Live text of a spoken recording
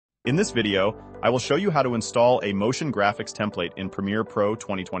In this video, I will show you how to install a motion graphics template in Premiere Pro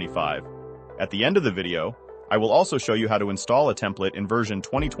 2025. At the end of the video, I will also show you how to install a template in version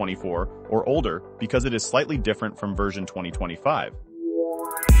 2024 or older because it is slightly different from version 2025.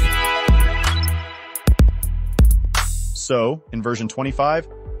 So, in version 25,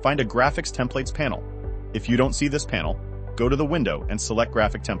 find a Graphics Templates panel. If you don't see this panel, go to the window and select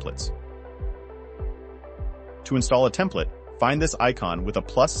Graphic Templates. To install a template, find this icon with a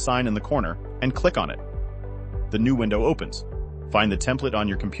plus sign in the corner and click on it. The new window opens. Find the template on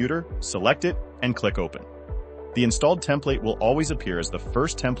your computer, select it, and click Open. The installed template will always appear as the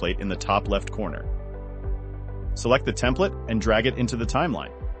first template in the top left corner. Select the template and drag it into the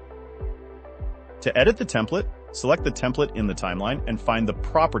timeline. To edit the template, select the template in the timeline and find the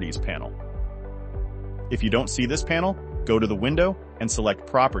Properties panel. If you don't see this panel, go to the window and select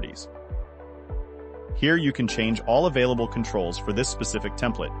Properties. Here you can change all available controls for this specific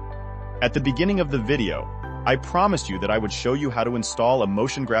template. At the beginning of the video, I promised you that I would show you how to install a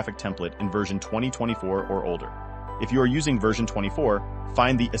motion graphic template in version 2024 or older. If you are using version 24,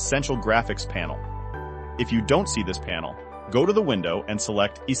 find the Essential Graphics panel. If you don't see this panel, go to the window and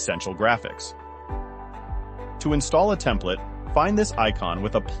select Essential Graphics. To install a template, find this icon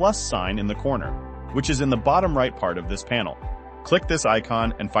with a plus sign in the corner, which is in the bottom right part of this panel. Click this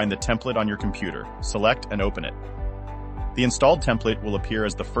icon and find the template on your computer, select and open it. The installed template will appear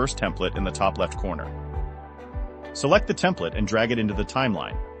as the first template in the top left corner. Select the template and drag it into the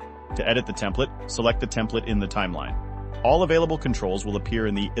timeline. To edit the template, select the template in the timeline. All available controls will appear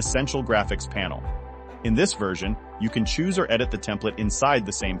in the Essential Graphics panel. In this version, you can choose or edit the template inside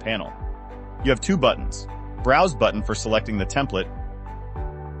the same panel. You have two buttons: Browse button for selecting the template,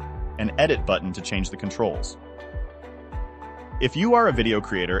 and Edit button to change the controls. If you are a video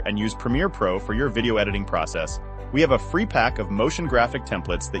creator and use Premiere Pro for your video editing process, we have a free pack of motion graphic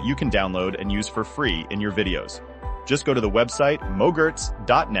templates that you can download and use for free in your videos. Just go to the website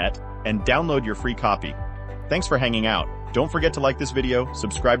mogrt.net and download your free copy. Thanks for hanging out. Don't forget to like this video,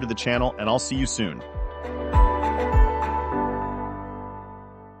 subscribe to the channel, and I'll see you soon.